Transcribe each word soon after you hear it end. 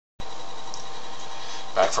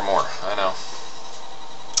Back for more. I know.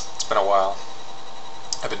 It's been a while.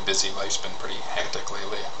 I've been busy. Life's been pretty hectic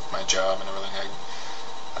lately with my job and everything.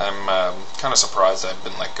 I'm kind of surprised I've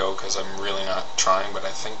been let go because I'm really not trying, but I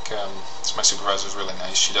think my supervisor's really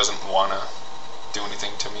nice. She doesn't want to do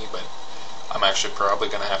anything to me, but I'm actually probably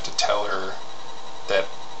going to have to tell her that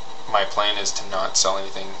my plan is to not sell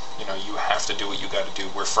anything. You know, you have to do what you got to do.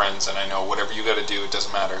 We're friends, and I know whatever you got to do, it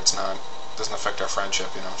doesn't matter. It doesn't affect our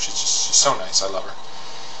friendship. You know, she's so nice. I love her.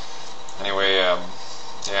 Anyway,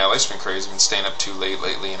 yeah, life's been crazy. I've been staying up too late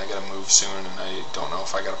lately, and I got to move soon, and I don't know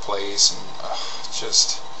if I got a place, and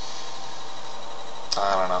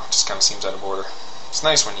I don't know. It just kind of seems out of order. It's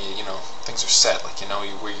nice when you know things are set, like you know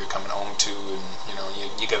where you're coming home to, and you know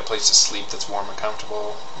you got a place to sleep that's warm and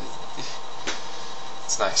comfortable.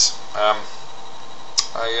 It's nice. I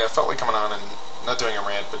felt like coming on and not doing a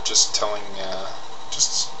rant, but just telling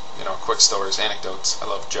quick stories, anecdotes. I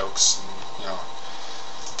love jokes and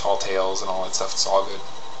tall tales and all that stuff. It's all good.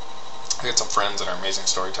 I got some friends that are amazing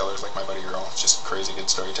storytellers, like my buddy Earl. It's just a crazy good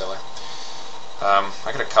storyteller. I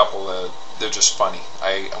got a couple. They're just funny.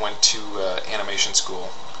 I went to animation school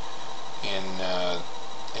in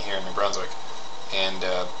here in New Brunswick, and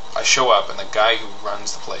I show up, and the guy who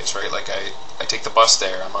runs the place, right? Like I take the bus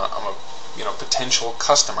there. I'm a potential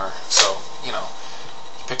customer, so he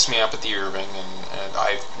picks me up at the Irving, and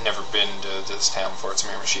I've never been to this town before. It's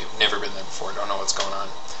Miramichi. I've never been there before. Don't know what's going on.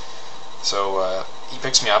 So he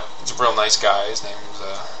picks me up. He's a real nice guy. His name's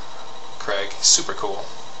Craig. He's super cool.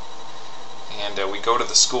 And we go to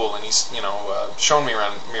the school, and he's showing me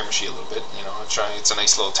around Miramichi a little bit. It's a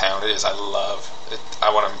nice little town. It is. I love it. I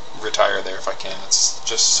want to retire there if I can. It's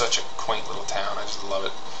just such a quaint little town. I just love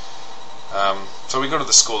it. So we go to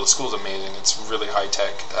the school. The school's amazing. It's really high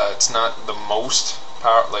tech. It's not the most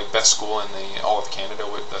best school in all of Canada.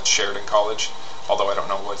 That's Sheridan College. Although I don't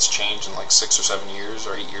know what's changed in like 6 or 7 years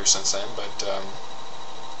or 8 years since then. But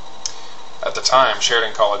at the time,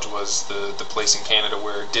 Sheridan College was the place in Canada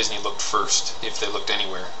where Disney looked first, if they looked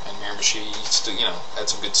anywhere. And Miramichi, had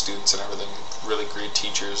some good students and everything. Really great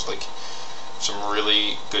teachers, like some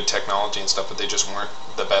really good technology and stuff, but they just weren't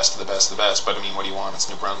the best of the best of the best. But I mean, what do you want? It's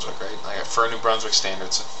New Brunswick, right? Like, for New Brunswick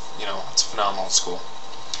standards, it's a phenomenal school.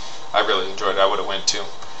 I really enjoyed it. I would have went too.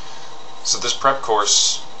 So this prep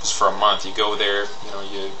course was for a month. You go there,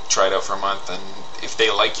 you try it out for a month, and if they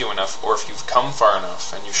like you enough, or if you've come far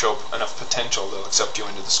enough and you show enough potential, they'll accept you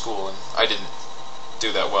into the school. And I didn't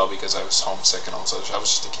do that well because I was homesick and also I was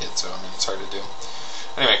just a kid, so I mean it's hard to do.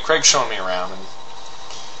 Anyway, Craig's showing me around, and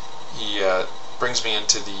he brings me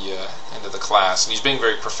into the class, and he's being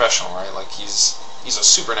very professional, right? Like he's a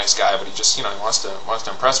super nice guy, but he just he wants to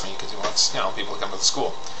impress me because he wants people to come to the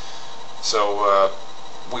school. So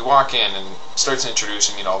we walk in, and starts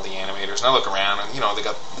introducing me to all the animators, and I look around, and they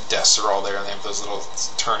got the desks are all there, and they have those little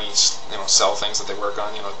turny cell things that they work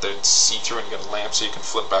on. They see through, and you got a lamp so you can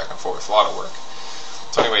flip back and forth. A lot of work.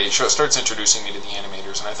 So anyway, he starts introducing me to the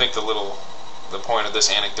animators, and I think the point of this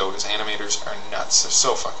anecdote is animators are nuts. They're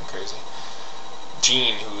so fucking crazy.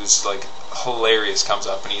 Gene, who's like hilarious, comes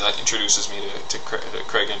up, and he introduces me to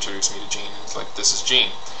Craig. Introduced me to Gene, and he's like, "This is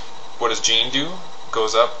Gene." What does Gene do?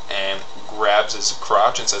 Goes up and grabs his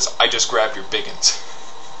crotch and says, "I just grabbed your biggins."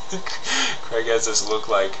 Craig has this look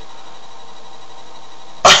like,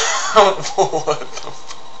 what the fuck?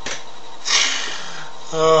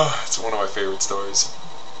 Oh, it's one of my favorite stories.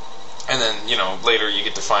 And then, later you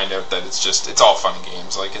get to find out that it's all fun and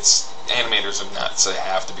games. Like, animators are nuts. They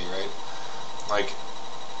have to be, right? Like,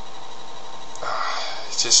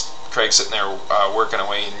 it's just Craig sitting there working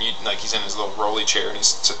away, and he's in his little rolly chair, and he's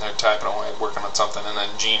sitting there typing away, working on something, and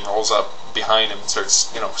then Gene rolls up behind him and starts,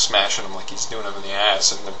 smashing him like he's doing him in the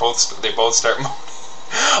ass, and they both start moaning.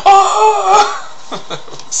 Oh!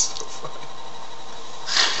 That was so funny.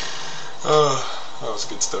 Oh, that was a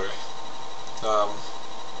good story. I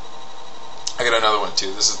got another one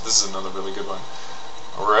too. This is another really good one.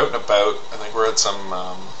 We're out and about. I think we're at some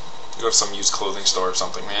used clothing store or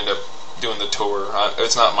something. We end up doing the tour.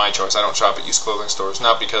 It's not my choice. I don't shop at used clothing stores,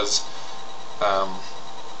 not because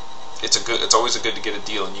it's always good to get a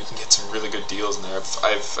deal, and you can get some really good deals in there.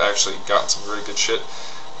 I've actually gotten some really good shit,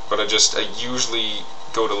 but I usually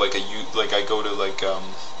go to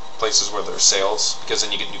places where there's sales, because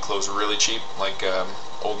then you get new clothes really cheap. Like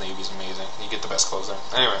Old Navy's amazing. You get the best clothes there.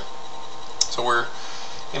 Anyway, so we're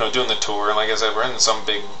doing the tour, and like I said, we're in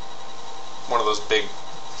one of those big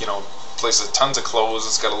places with tons of clothes.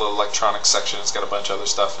 It's got a little electronics section. It's got a bunch of other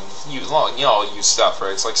stuff, and all used stuff,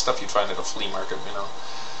 right? It's like stuff you'd find at a flea market,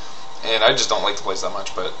 And I just don't like the place that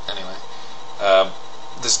much. But anyway,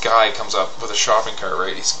 this guy comes up with a shopping cart,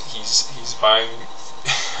 right? He's buying.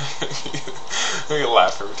 I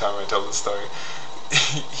laugh every time I tell this story.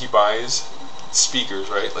 He buys speakers,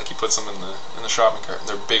 right? Like he puts them in the shopping cart. And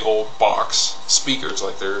they're big old box speakers,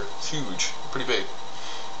 like they're huge, pretty big.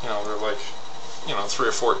 You know, they're like, 3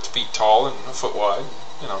 or 4 feet tall and a foot wide.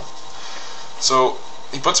 You know, so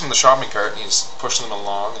he puts them in the shopping cart and he's pushing them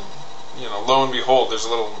along, and lo and behold, there's a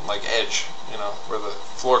little like edge, where the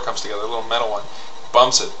floor comes together, a little metal one.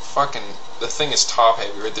 Bumps it. Fucking, the thing is top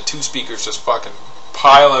heavy, right? The 2 speakers just fucking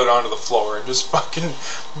pile out onto the floor and just fucking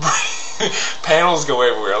panels go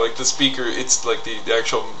everywhere. Like the speaker, it's like the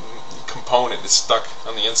actual component is stuck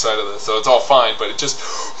on the inside of so it's all fine, but it just,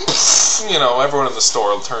 everyone in the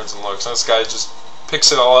store turns and looks, and this guy just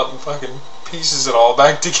picks it all up and fucking pieces it all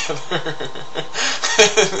back together.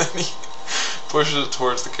 And then he pushes it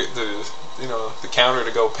towards the counter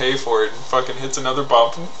to go pay for it, and fucking hits another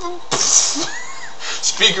bump, and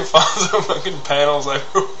speaker falls out, fucking panels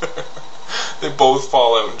everywhere. They both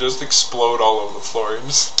fall out and just explode all over the floor. And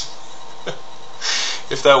just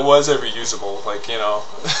if that was ever usable, like,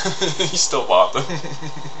 he still bought them.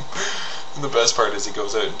 And the best part is he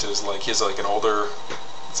goes out into his, like, he has like an older,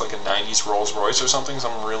 it's like a 90s Rolls Royce or something,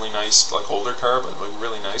 some really nice, like, older car, but like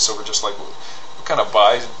really nice. So we're just like, what kind of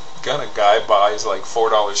guy buys like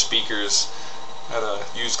 $4 speakers at a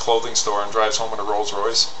used clothing store and drives home in a Rolls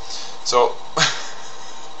Royce? So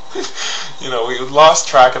we lost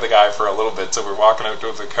track of the guy for a little bit, so we're walking out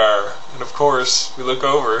to the car, and of course we look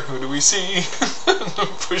over. Who do we see?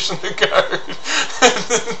 Pushing the car, and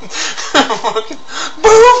then fucking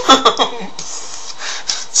boom!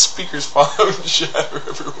 Speakers fall out and shatter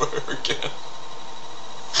everywhere again.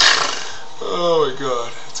 Oh my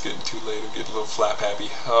god, it's getting too late. I'm getting a little flap happy.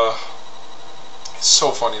 It's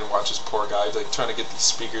so funny to watch this poor guy like trying to get these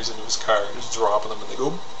speakers into his car and just dropping them, and they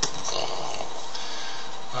go.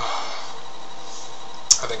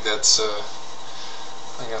 I think that's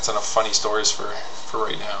enough funny stories for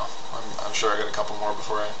right now. I'm sure I got a couple more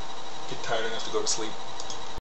before I get tired and have to go to sleep.